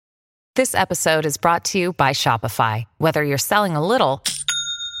This episode is brought to you by Shopify. Whether you're selling a little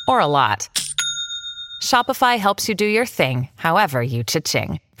or a lot, Shopify helps you do your thing, however you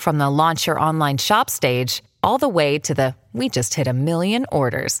cha-ching. From the launch your online shop stage, all the way to the we just hit 1 million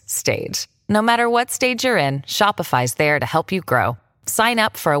orders stage. No matter what stage you're in, Shopify's there to help you grow. Sign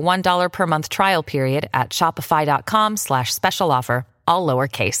up for a $1 per month trial period at shopify.com/special offer, all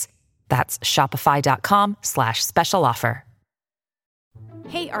lowercase. That's shopify.com/special offer.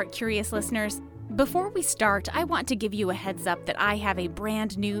 Hey, Art Curious listeners. Before we start, I want to give you a heads up that I have a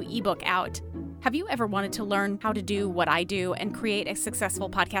brand new ebook out. Have you ever wanted to learn how to do what I do and create a successful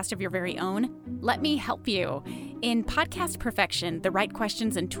podcast of your very own? Let me help you. In Podcast Perfection, the right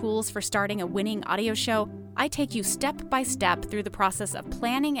questions and tools for starting a winning audio show, I take you step by step through the process of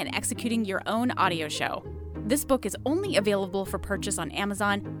planning and executing your own audio show. This book is only available for purchase on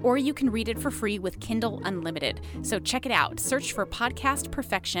Amazon, or you can read it for free with Kindle Unlimited. So check it out. Search for Podcast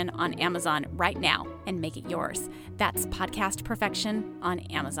Perfection on Amazon right now and make it yours. That's Podcast Perfection on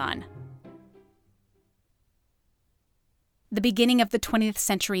Amazon. The beginning of the 20th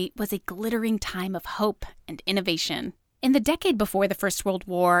century was a glittering time of hope and innovation. In the decade before the First World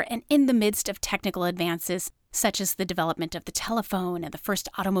War and in the midst of technical advances, such as the development of the telephone and the first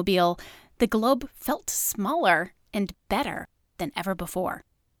automobile, the globe felt smaller and better than ever before.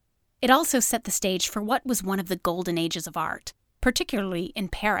 It also set the stage for what was one of the golden ages of art, particularly in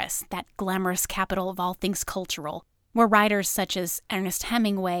Paris, that glamorous capital of all things cultural, where writers such as Ernest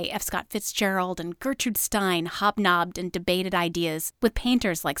Hemingway, F. Scott Fitzgerald, and Gertrude Stein hobnobbed and debated ideas with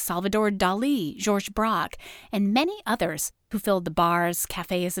painters like Salvador Dali, Georges Braque, and many others who filled the bars,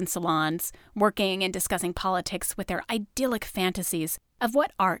 cafes, and salons, working and discussing politics with their idyllic fantasies of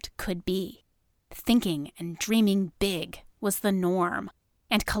what art could be. Thinking and dreaming big was the norm,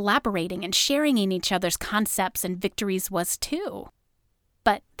 and collaborating and sharing in each other's concepts and victories was too.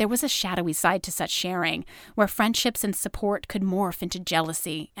 But there was a shadowy side to such sharing, where friendships and support could morph into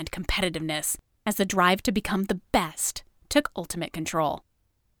jealousy and competitiveness as the drive to become the best took ultimate control.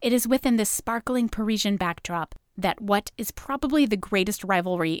 It is within this sparkling Parisian backdrop that what is probably the greatest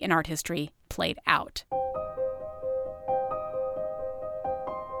rivalry in art history played out.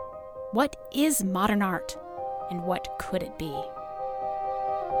 What is modern art, and what could it be?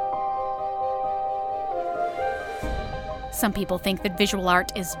 Some people think that visual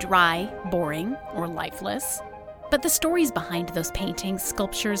art is dry, boring, or lifeless. But the stories behind those paintings,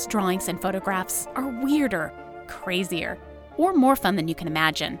 sculptures, drawings, and photographs are weirder, crazier, or more fun than you can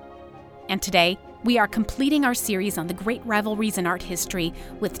imagine. And today, we are completing our series on the great rivalries in art history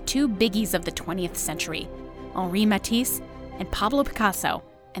with two biggies of the 20th century, Henri Matisse and Pablo Picasso,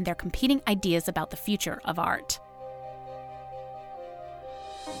 and their competing ideas about the future of art.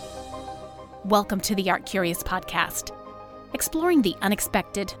 Welcome to the Art Curious podcast, exploring the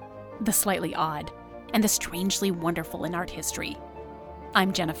unexpected, the slightly odd, and the strangely wonderful in art history.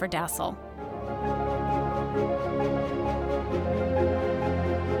 I'm Jennifer Dassel.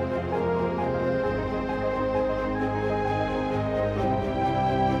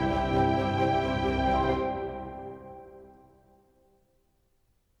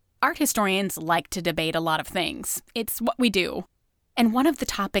 Art historians like to debate a lot of things. It's what we do. And one of the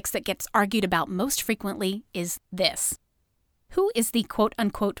topics that gets argued about most frequently is this. Who is the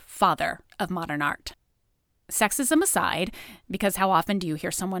quote-unquote father of modern art? Sexism aside, because how often do you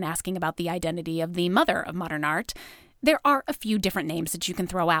hear someone asking about the identity of the mother of modern art, there are a few different names that you can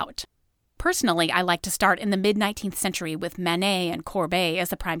throw out. Personally, I like to start in the mid-19th century with Manet and Courbet as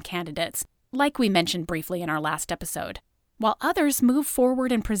the prime candidates, like we mentioned briefly in our last episode, while others move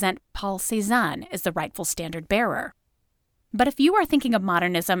forward and present Paul Cézanne as the rightful standard bearer. But if you are thinking of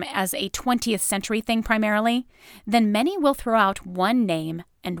modernism as a 20th century thing primarily, then many will throw out one name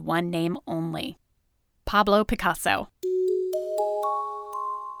and one name only. Pablo Picasso.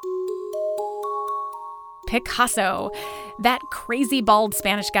 Picasso, that crazy bald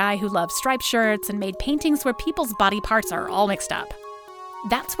Spanish guy who loved striped shirts and made paintings where people's body parts are all mixed up.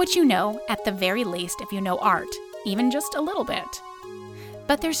 That's what you know, at the very least, if you know art, even just a little bit.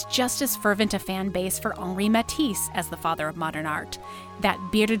 But there's just as fervent a fan base for Henri Matisse as the father of modern art, that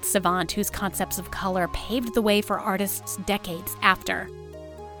bearded savant whose concepts of color paved the way for artists decades after.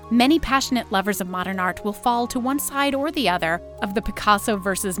 Many passionate lovers of modern art will fall to one side or the other of the Picasso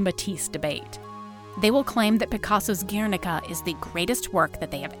versus Matisse debate. They will claim that Picasso's Guernica is the greatest work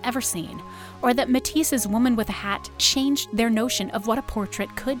that they have ever seen, or that Matisse's Woman with a Hat changed their notion of what a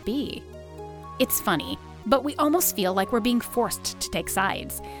portrait could be. It's funny, but we almost feel like we're being forced to take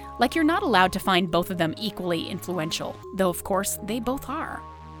sides, like you're not allowed to find both of them equally influential, though of course they both are.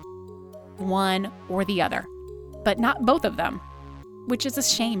 One or the other, but not both of them. which is a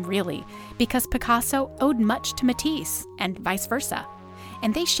shame, really, because Picasso owed much to Matisse and vice versa,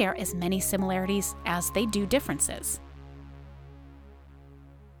 and they share as many similarities as they do differences.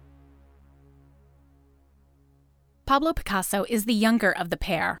 Pablo Picasso is the younger of the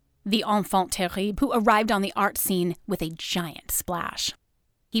pair, the enfant terrible who arrived on the art scene with a giant splash.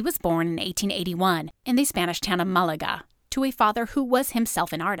 He was born in 1881 in the Spanish town of Malaga to a father who was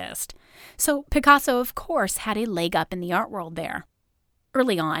himself an artist, so Picasso, of course, had a leg up in the art world there.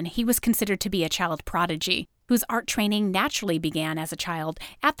 Early on, he was considered to be a child prodigy, whose art training naturally began as a child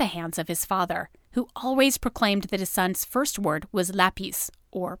at the hands of his father, who always proclaimed that his son's first word was lapis,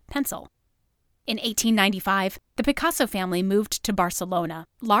 or pencil. In 1895, the Picasso family moved to Barcelona,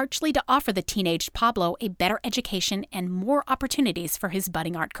 largely to offer the teenaged Pablo a better education and more opportunities for his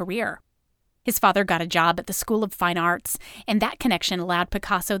budding art career. His father got a job at the School of Fine Arts, and that connection allowed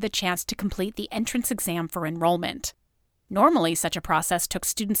Picasso the chance to complete the entrance exam for enrollment. Normally, such a process took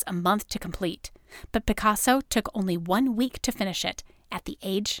students a month to complete, but Picasso took only 1 week to finish it, at the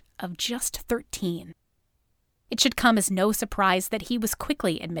age of just 13. It should come as no surprise that he was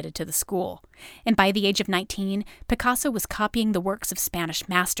quickly admitted to the school, and by the age of 19, Picasso was copying the works of Spanish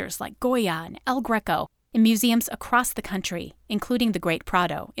masters like Goya and El Greco in museums across the country, including the Great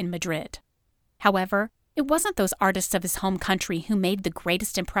Prado in Madrid. However, it wasn't those artists of his home country who made the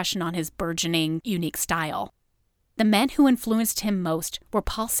greatest impression on his burgeoning, unique style. The men who influenced him most were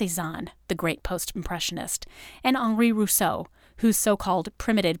Paul Cézanne, the great post-impressionist, and Henri Rousseau, whose so-called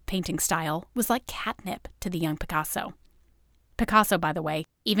primitive painting style was like catnip to the young Picasso. Picasso, by the way,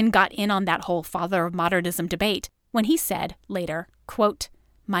 even got in on that whole father of modernism debate when he said, later, quote,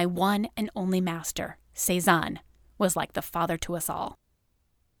 "My one and only master, Cézanne, was like the father to us all."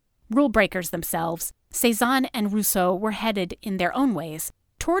 Rule breakers themselves, Cézanne and Rousseau were headed, in their own ways,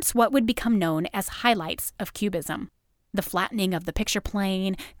 towards what would become known as highlights of Cubism. The flattening of the picture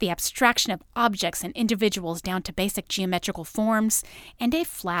plane, the abstraction of objects and individuals down to basic geometrical forms, and a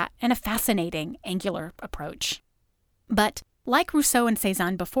flat and a fascinating angular approach. But, like Rousseau and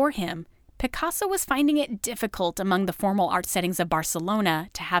Cézanne before him, Picasso was finding it difficult among the formal art settings of Barcelona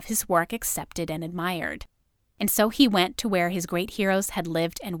to have his work accepted and admired. And so he went to where his great heroes had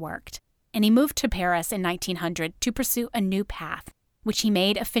lived and worked, and he moved to Paris in 1900 to pursue a new path, which he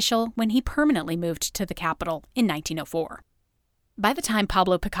made official when he permanently moved to the capital in 1904. By the time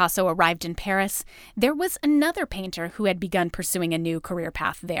Pablo Picasso arrived in Paris, there was another painter who had begun pursuing a new career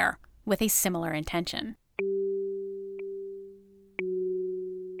path there, with a similar intention.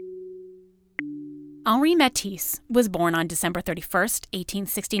 Henri Matisse was born on December 31st,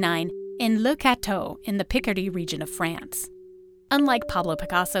 1869, in Le Cateau in the Picardy region of France. Unlike Pablo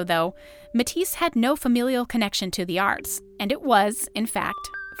Picasso, though, Matisse had no familial connection to the arts, and it was, in fact,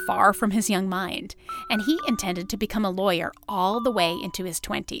 far from his young mind, and he intended to become a lawyer all the way into his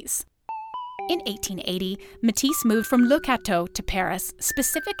 20s. In 1880, Matisse moved from Le Cateau to Paris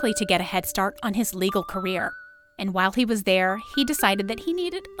specifically to get a head start on his legal career, and while he was there, he decided that he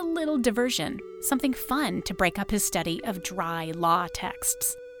needed a little diversion, something fun to break up his study of dry law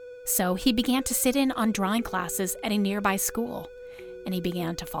texts. So he began to sit in on drawing classes at a nearby school, and he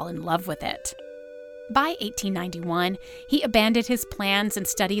began to fall in love with it. By 1891, he abandoned his plans and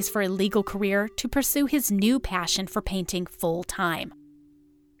studies for a legal career to pursue his new passion for painting full-time.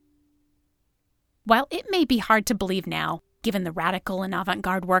 While it may be hard to believe now, given the radical and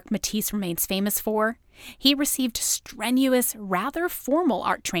avant-garde work Matisse remains famous for, he received strenuous, rather formal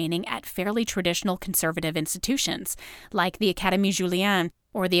art training at fairly traditional conservative institutions, like the Académie Julian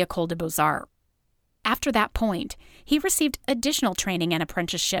or the École des Beaux-Arts. After that point, he received additional training and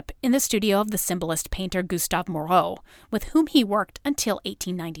apprenticeship in the studio of the symbolist painter Gustave Moreau, with whom he worked until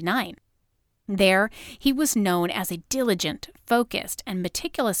 1899. There, he was known as a diligent, focused, and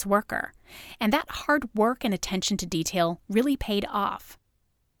meticulous worker, and that hard work and attention to detail really paid off.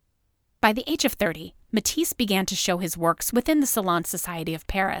 By the age of 30, Matisse began to show his works within the Salon Society of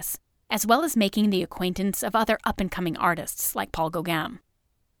Paris, as well as making the acquaintance of other up-and-coming artists like Paul Gauguin.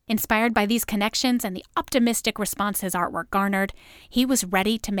 Inspired by these connections and the optimistic response his artwork garnered, he was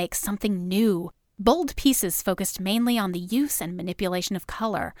ready to make something new, bold pieces focused mainly on the use and manipulation of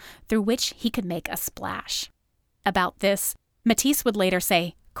color, through which he could make a splash. About this, Matisse would later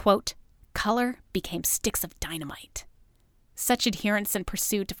say, quote, "Color became sticks of dynamite." Such adherence and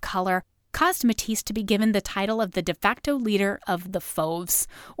pursuit of color caused Matisse to be given the title of the de facto leader of the Fauves,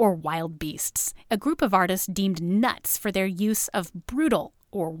 or wild beasts, a group of artists deemed nuts for their use of brutal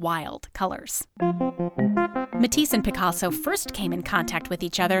or wild colors. Matisse and Picasso first came in contact with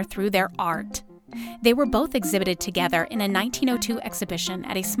each other through their art. They were both exhibited together in a 1902 exhibition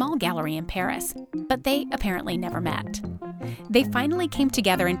at a small gallery in Paris, but they apparently never met. They finally came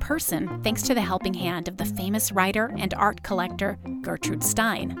together in person thanks to the helping hand of the famous writer and art collector Gertrude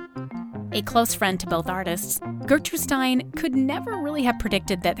Stein. A close friend to both artists, Gertrude Stein could never really have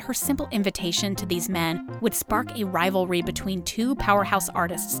predicted that her simple invitation to these men would spark a rivalry between two powerhouse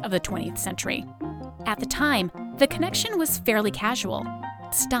artists of the 20th century. At the time, the connection was fairly casual.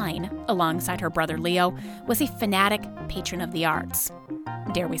 Stein, alongside her brother Leo, was a fanatic patron of the arts.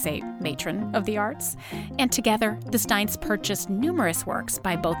 Dare we say matron of the arts? And together, the Steins purchased numerous works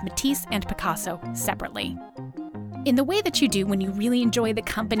by both Matisse and Picasso separately. In the way that you do when you really enjoy the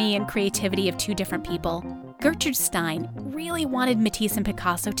company and creativity of two different people, Gertrude Stein really wanted Matisse and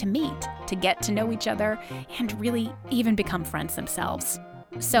Picasso to meet, to get to know each other, and really even become friends themselves.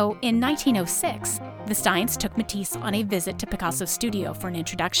 So in 1906, the Steins took Matisse on a visit to Picasso's studio for an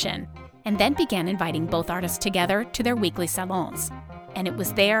introduction, and then began inviting both artists together to their weekly salons. And it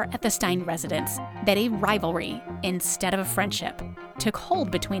was there at the Stein residence that a rivalry, instead of a friendship, took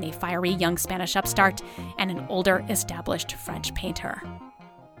hold between a fiery young Spanish upstart and an older, established French painter.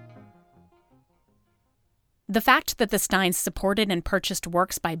 The fact that the Steins supported and purchased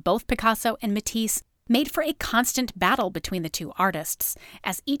works by both Picasso and Matisse made for a constant battle between the two artists,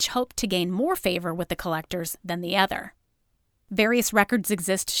 as each hoped to gain more favor with the collectors than the other. Various records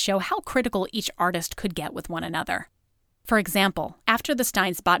exist to show how critical each artist could get with one another. For example, after the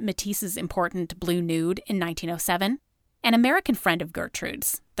Steins bought Matisse's important Blue Nude in 1907, an American friend of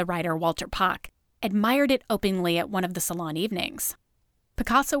Gertrude's, the writer Walter Pack, admired it openly at one of the salon evenings.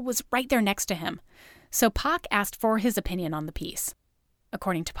 Picasso was right there next to him, so Pack asked for his opinion on the piece.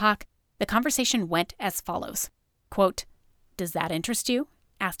 According to Pack, the conversation went as follows. Quote, "Does that interest you?"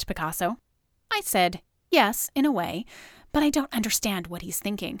 asked Picasso. I said, "Yes, in a way, but I don't understand what he's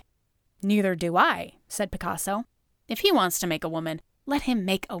thinking." "Neither do I," said Picasso. "If he wants to make a woman, let him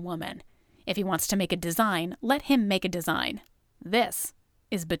make a woman. If he wants to make a design, let him make a design. This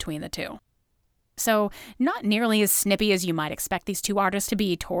is between the two." So, not nearly as snippy as you might expect these two artists to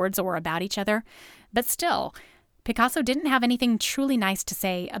be towards or about each other, but still, Picasso didn't have anything truly nice to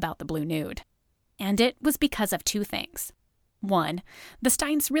say about the Blue Nude. And it was because of two things. One, the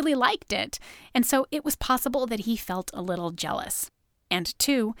Steins really liked it, and so it was possible that he felt a little jealous. And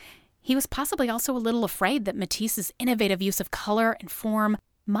two, he was possibly also a little afraid that Matisse's innovative use of color and form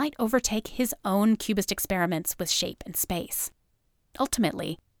might overtake his own cubist experiments with shape and space.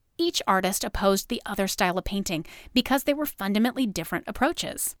 Ultimately, each artist opposed the other style of painting because they were fundamentally different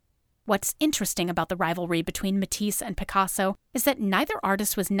approaches. What's interesting about the rivalry between Matisse and Picasso is that neither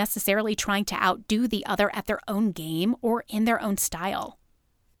artist was necessarily trying to outdo the other at their own game or in their own style.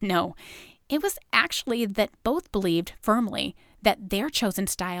 No, it was actually that both believed firmly that their chosen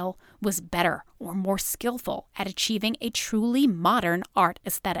style was better or more skillful at achieving a truly modern art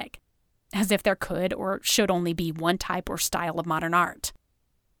aesthetic, as if there could or should only be one type or style of modern art.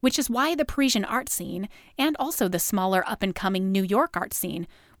 Which is why the Parisian art scene, and also the smaller up-and-coming New York art scene,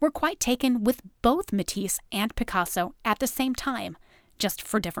 were quite taken with both Matisse and Picasso at the same time, just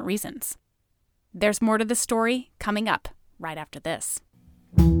for different reasons. There's more to the story coming up right after this.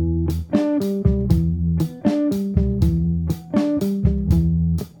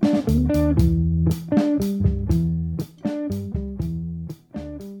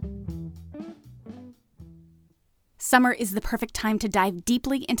 Summer is the perfect time to dive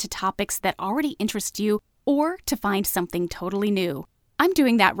deeply into topics that already interest you or to find something totally new. I'm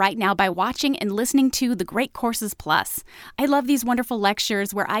doing that right now by watching and listening to the Great Courses Plus. I love these wonderful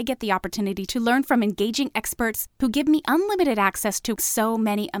lectures where I get the opportunity to learn from engaging experts who give me unlimited access to so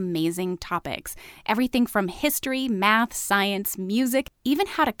many amazing topics. Everything from history, math, science, music, even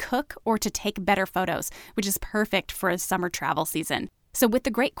how to cook or to take better photos, which is perfect for a summer travel season. So with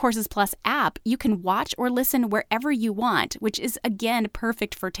the Great Courses Plus app, you can watch or listen wherever you want, which is, again,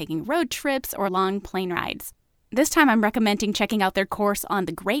 perfect for taking road trips or long plane rides. This time I'm recommending checking out their course on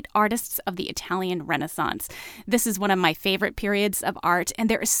the great artists of the Italian Renaissance. This is one of my favorite periods of art, and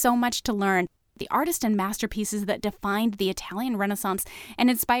there is so much to learn. The artists and masterpieces that defined the Italian Renaissance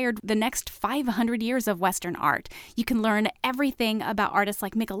and inspired the next 500 years of Western art. You can learn everything about artists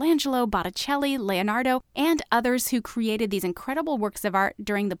like Michelangelo, Botticelli, Leonardo, and others who created these incredible works of art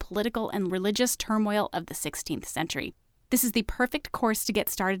during the political and religious turmoil of the 16th century. This is the perfect course to get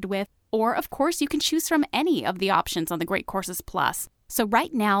started with, or of course you can choose from any of the options on the Great Courses Plus. So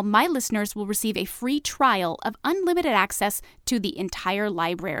right now, my listeners will receive a free trial of unlimited access to the entire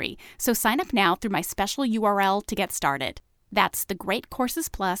library. So sign up now through my special URL to get started. That's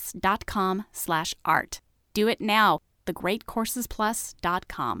thegreatcoursesplus.com/art. Do it now,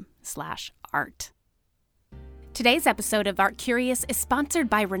 thegreatcoursesplus.com/art. art. Today's episode of Art Curious is sponsored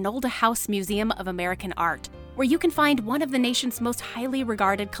by Renolda House Museum of American Art, where you can find one of the nation's most highly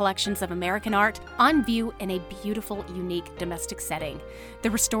regarded collections of American art on view in a beautiful, unique domestic setting. The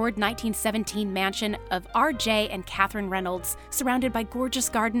restored 1917 mansion of R.J. and Catherine Reynolds, surrounded by gorgeous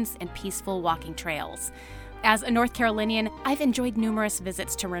gardens and peaceful walking trails. As a North Carolinian, I've enjoyed numerous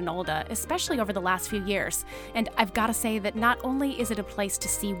visits to Renolda, especially over the last few years, and I've got to say that not only is it a place to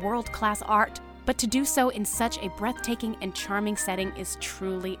see world-class art, but to do so in such a breathtaking and charming setting is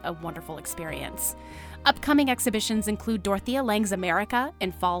truly a wonderful experience. Upcoming exhibitions include Dorothea Lange's America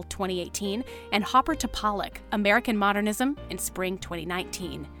in fall 2018 and Hopper to Pollock, American Modernism in spring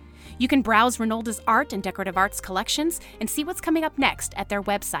 2019. You can browse Renolda's art and decorative arts collections and see what's coming up next at their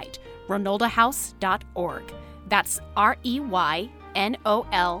website, renoldahouse.org. That's REYNOLDA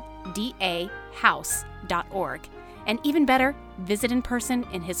house.org. And even better, visit in person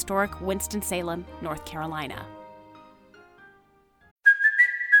in historic Winston-Salem, North Carolina.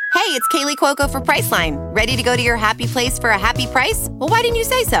 Hey, it's Kaylee Cuoco for Priceline. Ready to go to your happy place for a happy price? Well, why didn't you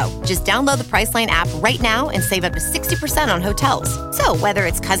say so? Just download the Priceline app right now and save up to 60% on hotels. So whether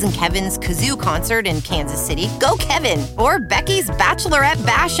it's Cousin Kevin's Kazoo Concert in Kansas City, go Kevin, or Becky's Bachelorette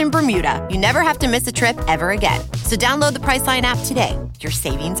Bash in Bermuda, you never have to miss a trip ever again. So download the Priceline app today. Your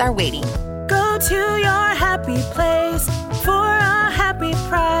savings are waiting. Go to your happy place for a happy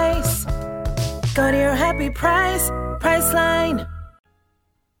price. Go to your happy price, Priceline.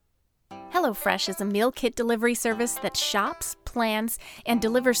 HelloFresh is a meal kit delivery service that shops, plans, and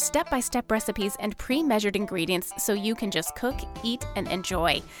delivers step-by-step recipes and pre-measured ingredients so you can just cook, eat, and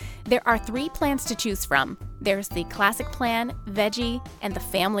enjoy. There are 3 plans to choose from. There's the classic plan, veggie, and the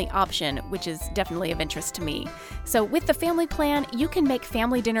family option, which is definitely of interest to me. So with the family plan, you can make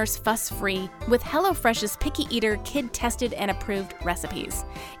family dinners fuss-free with HelloFresh's picky eater, kid-tested, and approved recipes.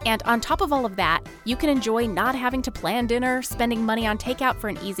 And on top of all of that, you can enjoy not having to plan dinner, spending money on takeout for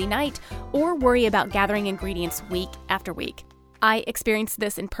an easy night, or worry about gathering ingredients week after week. I experienced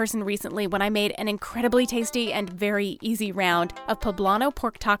this in person recently when I made an incredibly tasty and very easy round of poblano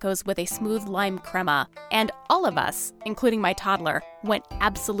pork tacos with a smooth lime crema. And all of us, including my toddler, went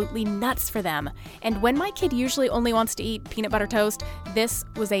absolutely nuts for them. And when my kid usually only wants to eat peanut butter toast, this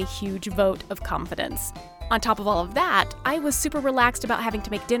was a huge vote of confidence. On top of all of that, I was super relaxed about having to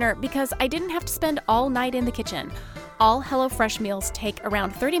make dinner because I didn't have to spend all night in the kitchen. All HelloFresh meals take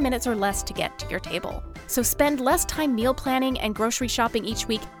around 30 minutes or less to get to your table. So spend less time meal planning and grocery shopping each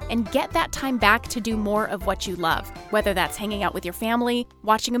week and get that time back to do more of what you love, whether that's hanging out with your family,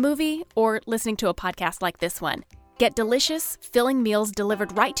 watching a movie, or listening to a podcast like this one. Get delicious, filling meals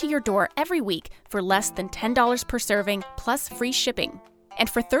delivered right to your door every week for less than $10 per serving, plus free shipping. And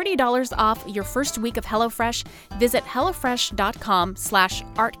for $30 off your first week of HelloFresh, visit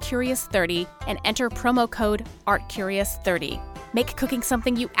HelloFresh.com/ArtCurious30 and enter promo code ArtCurious30. Make cooking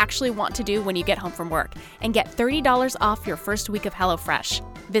something you actually want to do when you get home from work and get $30 off your first week of HelloFresh.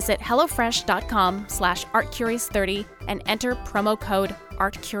 Visit HelloFresh.com/ArtCurious30 and enter promo code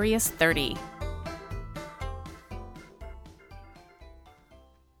ArtCurious30.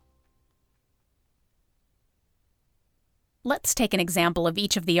 Let's take an example of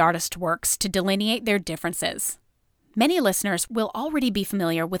each of the artist's works to delineate their differences. Many listeners will already be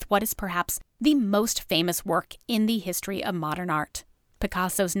familiar with what is perhaps the most famous work in the history of modern art,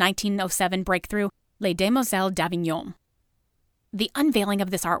 Picasso's 1907 breakthrough, Les Demoiselles d'Avignon. The unveiling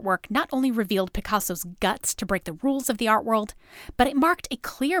of this artwork not only revealed Picasso's guts to break the rules of the art world, but it marked a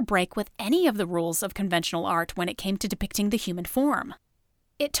clear break with any of the rules of conventional art when it came to depicting the human form.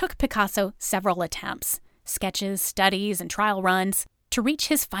 It took Picasso several attempts, sketches, studies, and trial runs, to reach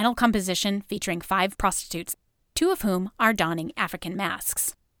his final composition featuring 5 prostitutes, 2 of whom are donning African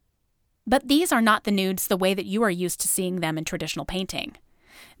masks. But these are not the nudes the way that you are used to seeing them in traditional painting.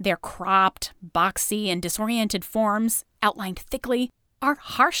 Their cropped, boxy, and disoriented forms, outlined thickly, are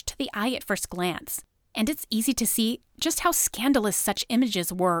harsh to the eye at first glance, and it's easy to see just how scandalous such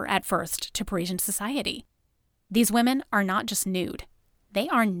images were at first to Parisian society. These women are not just nude, they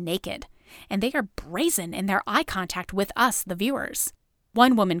are naked, and they are brazen in their eye contact with us, the viewers.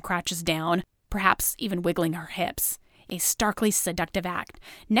 One woman crouches down, perhaps even wiggling her hips, a starkly seductive act,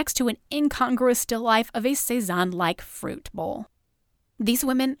 next to an incongruous still life of a Cézanne-like fruit bowl. These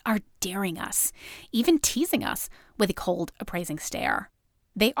women are daring us, even teasing us with a cold, appraising stare.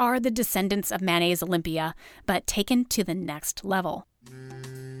 They are the descendants of Manet's Olympia, but taken to the next level.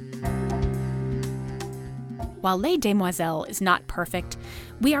 While Les Demoiselles is not perfect,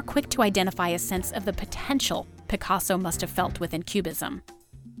 we are quick to identify a sense of the potential Picasso must have felt within Cubism.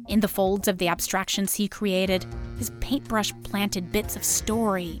 In the folds of the abstractions he created, his paintbrush planted bits of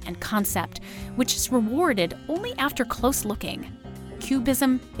story and concept, which is rewarded only after close looking.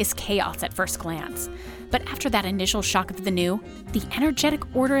 Cubism is chaos at first glance, but after that initial shock of the new, the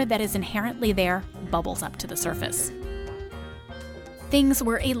energetic order that is inherently there bubbles up to the surface. Things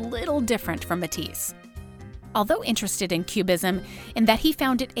were a little different from Matisse. Although interested in Cubism in that he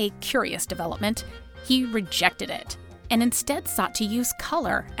found it a curious development, he rejected it and instead sought to use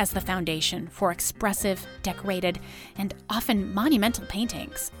color as the foundation for expressive, decorated, and often monumental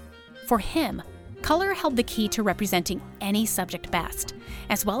paintings. For him, color held the key to representing any subject best,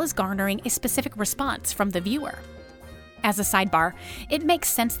 as well as garnering a specific response from the viewer. As a sidebar, it makes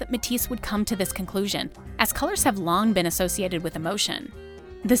sense that Matisse would come to this conclusion, as colors have long been associated with emotion.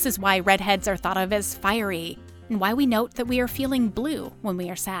 This is why redheads are thought of as fiery, and why we note that we are feeling blue when we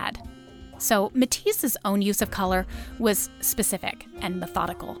are sad. So Matisse's own use of color was specific and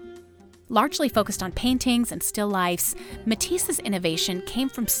methodical. Largely focused on paintings and still lifes, Matisse's innovation came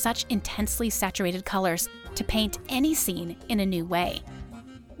from such intensely saturated colors to paint any scene in a new way.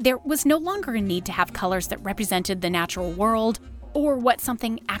 There was no longer a need to have colors that represented the natural world or what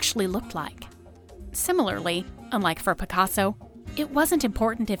something actually looked like. Similarly, unlike for Picasso, it wasn't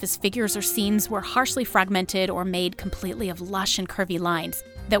important if his figures or scenes were harshly fragmented or made completely of lush and curvy lines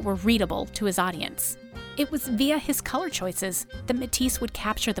that were readable to his audience. It was via his color choices that Matisse would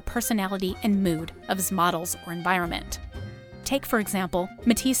capture the personality and mood of his models or environment. Take, for example,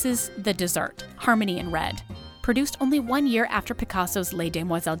 Matisse's The Dessert, Harmony in Red, produced only 1 year after Picasso's Les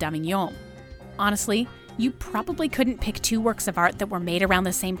Demoiselles d'Avignon. Honestly, you probably couldn't pick two works of art that were made around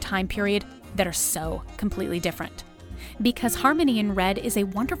the same time period that are so completely different. Because Harmony in Red is a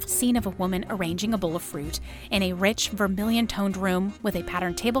wonderful scene of a woman arranging a bowl of fruit in a rich, vermilion-toned room with a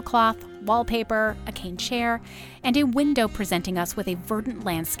patterned tablecloth, wallpaper, a cane chair, and a window presenting us with a verdant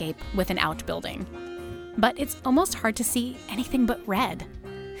landscape with an outbuilding. But it's almost hard to see anything but red.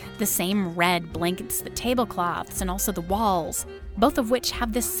 The same red blankets the tablecloths and also the walls, both of which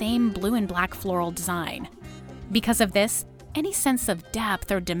have this same blue and black floral design. Because of this, any sense of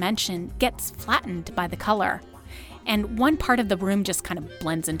depth or dimension gets flattened by the color, and one part of the room just kind of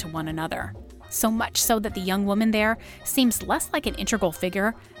blends into one another. So much so that the young woman there seems less like an integral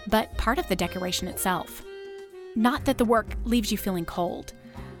figure, but part of the decoration itself. Not that the work leaves you feeling cold.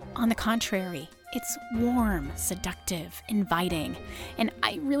 On the contrary, it's warm, seductive, inviting, and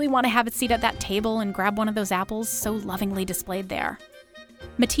I really want to have a seat at that table and grab one of those apples so lovingly displayed there.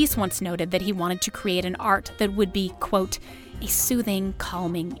 Matisse once noted that he wanted to create an art that would be, quote, a soothing,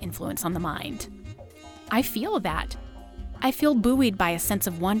 calming influence on the mind. I feel that. I feel buoyed by a sense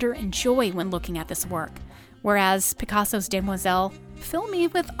of wonder and joy when looking at this work, whereas Picasso's Demoiselles fill me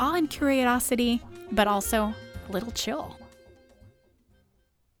with awe and curiosity, but also a little chill.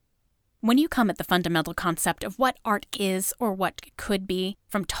 When you come at the fundamental concept of what art is or what could be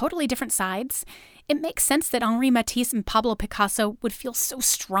from totally different sides, it makes sense that Henri Matisse and Pablo Picasso would feel so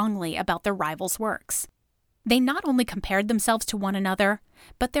strongly about their rivals' works. They not only compared themselves to one another,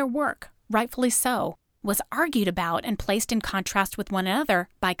 but their work, rightfully so, was argued about and placed in contrast with one another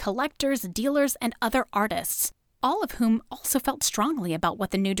by collectors, dealers, and other artists, all of whom also felt strongly about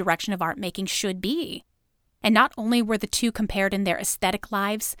what the new direction of art making should be. And not only were the two compared in their aesthetic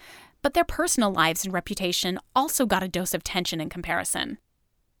lives, but their personal lives and reputation also got a dose of tension in comparison.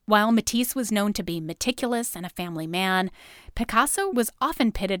 While Matisse was known to be meticulous and a family man, Picasso was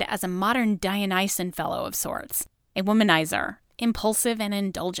often pitted as a modern Dionysian fellow of sorts, a womanizer, impulsive and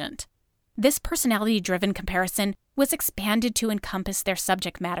indulgent. This personality-driven comparison was expanded to encompass their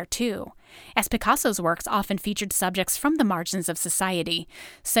subject matter too, as Picasso's works often featured subjects from the margins of society,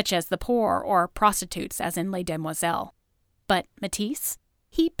 such as the poor or prostitutes as in Les Demoiselles. But Matisse?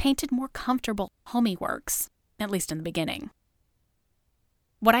 He painted more comfortable, homey works, at least in the beginning.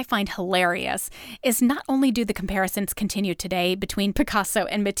 What I find hilarious is not only do the comparisons continue today between Picasso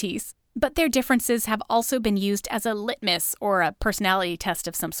and Matisse, but their differences have also been used as a litmus or a personality test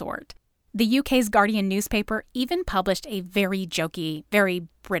of some sort. The UK's Guardian newspaper even published a very jokey, very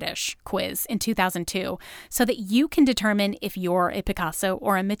British quiz in 2002 so that you can determine if you're a Picasso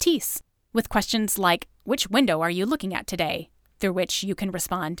or a Matisse, with questions like, which window are you looking at today? Through which you can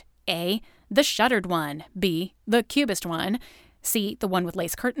respond, A, the shuttered one, B, the cubist one, C, the one with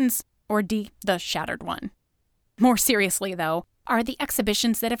lace curtains, or D, the shattered one. More seriously, though, are the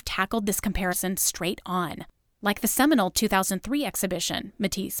exhibitions that have tackled this comparison straight on, like the seminal 2003 exhibition,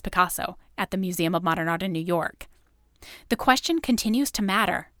 Matisse-Picasso, at the Museum of Modern Art in New York. The question continues to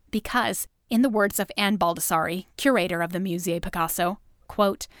matter because, in the words of Anne Baldessari, curator of the Musée Picasso,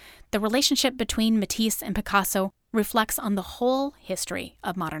 quote, the relationship between Matisse and Picasso reflects on the whole history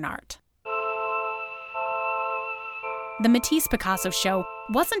of modern art. The Matisse-Picasso show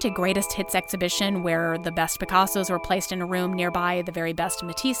wasn't a greatest hits exhibition where the best Picassos were placed in a room nearby the very best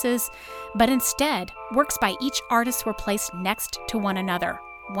Matisses, but instead, works by each artist were placed next to one another,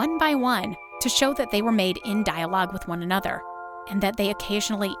 one by one, to show that they were made in dialogue with one another, and that they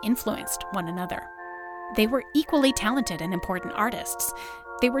occasionally influenced one another. They were equally talented and important artists.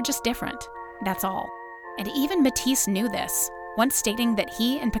 They were just different, that's all. And even Matisse knew this, once stating that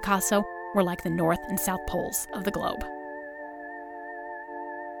he and Picasso were like the North and South poles of the globe.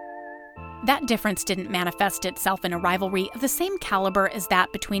 That difference didn't manifest itself in a rivalry of the same caliber as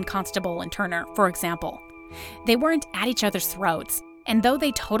that between Constable and Turner, for example. They weren't at each other's throats, and though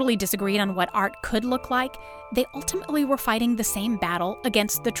they totally disagreed on what art could look like, they ultimately were fighting the same battle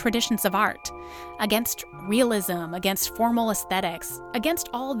against the traditions of art, against realism, against formal aesthetics, against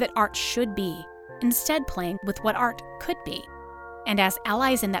all that art should be, instead playing with what art could be. And as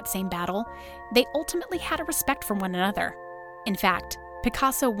allies in that same battle, they ultimately had a respect for one another. In fact,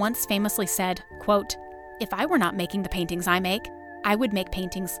 Picasso once famously said, quote, "If I were not making the paintings I make, I would make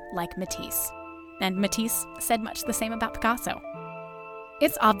paintings like Matisse." And Matisse said much the same about Picasso.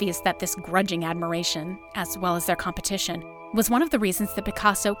 It's obvious that this grudging admiration, as well as their competition, was one of the reasons that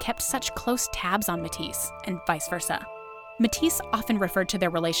Picasso kept such close tabs on Matisse, and vice versa. Matisse often referred to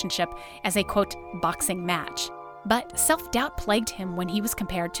their relationship as a, quote, boxing match, but self-doubt plagued him when he was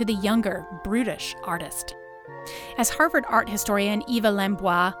compared to the younger, brutish artist. As Harvard art historian Eva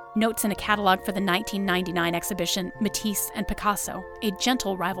Lambois notes in a catalog for the 1999 exhibition Matisse and Picasso, a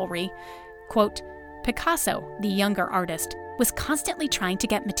gentle rivalry, quote, "Picasso, the younger artist, was constantly trying to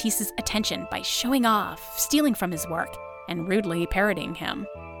get Matisse's attention by showing off, stealing from his work, and rudely parodying him.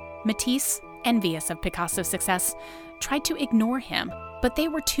 Matisse, envious of Picasso's success, tried to ignore him, but they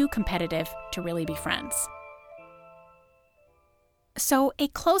were too competitive to really be friends." So a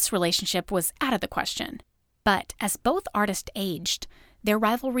close relationship was out of the question. But as both artists aged, their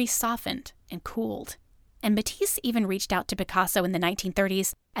rivalry softened and cooled. And Matisse even reached out to Picasso in the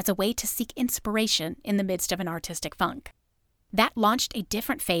 1930s as a way to seek inspiration in the midst of an artistic funk. That launched a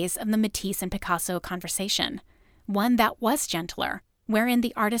different phase of the Matisse and Picasso conversation, one that was gentler, wherein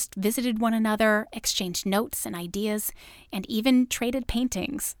the artists visited one another, exchanged notes and ideas, and even traded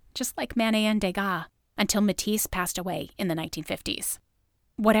paintings, just like Manet and Degas, until Matisse passed away in the 1950s.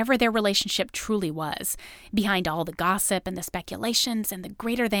 Whatever their relationship truly was, behind all the gossip and the speculations and the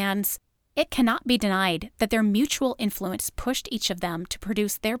greater thans, it cannot be denied that their mutual influence pushed each of them to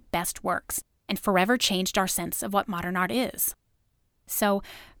produce their best works and forever changed our sense of what modern art is. So,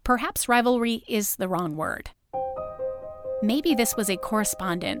 perhaps rivalry is the wrong word. Maybe this was a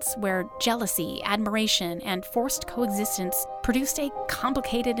correspondence where jealousy, admiration, and forced coexistence produced a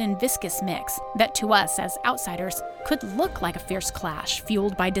complicated and viscous mix that to us as outsiders could look like a fierce clash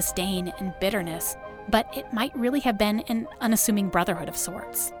fueled by disdain and bitterness, but it might really have been an unassuming brotherhood of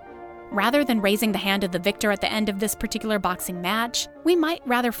sorts. Rather than raising the hand of the victor at the end of this particular boxing match, we might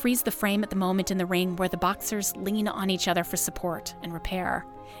rather freeze the frame at the moment in the ring where the boxers lean on each other for support and repair,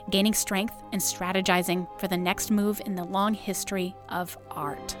 gaining strength and strategizing for the next move in the long history of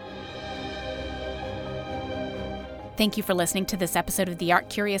art. Thank you for listening to this episode of the Art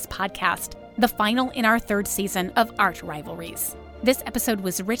Curious podcast, the final in our third season of Art Rivalries. This episode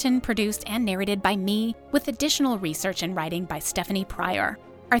was written, produced, and narrated by me, with additional research and writing by Stephanie Pryor.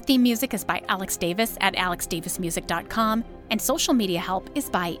 Our theme music is by Alex Davis at alexdavismusic.com, and social media help is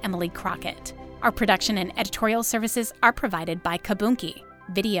by Emily Crockett. Our production and editorial services are provided by Kabunki,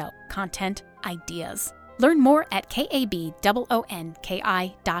 video, content, ideas. Learn more at kabonki.com.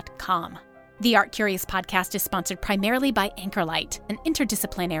 The Art Curious podcast is sponsored primarily by Anchorlight, an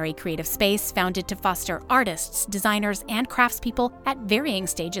interdisciplinary creative space founded to foster artists, designers, and craftspeople at varying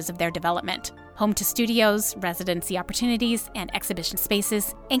stages of their development. Home to studios, residency opportunities, and exhibition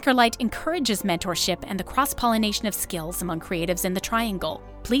spaces, Anchorlight encourages mentorship and the cross-pollination of skills among creatives in the Triangle.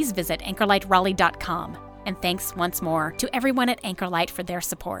 Please visit anchorlightraleigh.com. And thanks once more to everyone at Anchorlight for their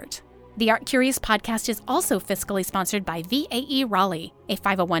support. The Art Curious podcast is also fiscally sponsored by VAE Raleigh, a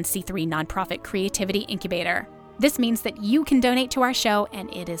 501c3 nonprofit creativity incubator. This means that you can donate to our show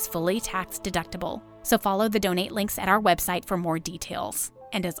and it is fully tax deductible. So follow the donate links at our website for more details.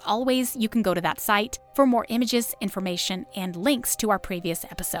 And as always, you can go to that site for more images, information, and links to our previous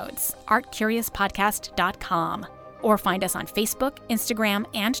episodes, artcuriouspodcast.com, or find us on Facebook, Instagram,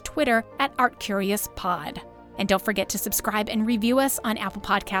 and Twitter at ArtCuriousPod. And don't forget to subscribe and review us on Apple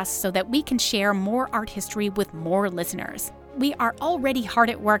Podcasts so that we can share more art history with more listeners. We are already hard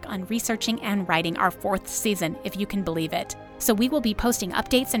at work on researching and writing our 4th season, if you can believe it. So we will be posting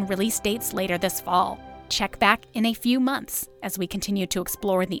updates and release dates later this fall. Check back in a few months as we continue to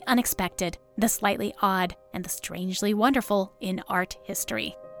explore the unexpected, the slightly odd, and the strangely wonderful in art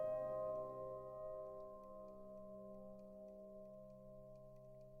history.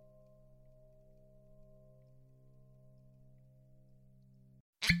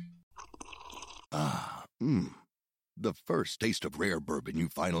 The first taste of rare bourbon you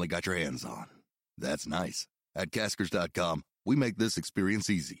finally got your hands on. That's nice. At Caskers.com, we make this experience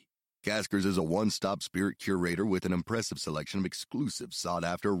easy. Caskers is a one-stop spirit curator with an impressive selection of exclusive,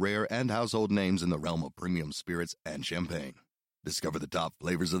 sought-after, rare, and household names in the realm of premium spirits and champagne. Discover the top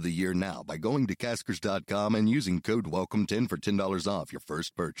flavors of the year now by going to Caskers.com and using code WELCOME10 for $10 off your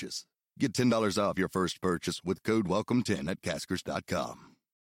first purchase. Get $10 off your first purchase with code WELCOME10 at Caskers.com.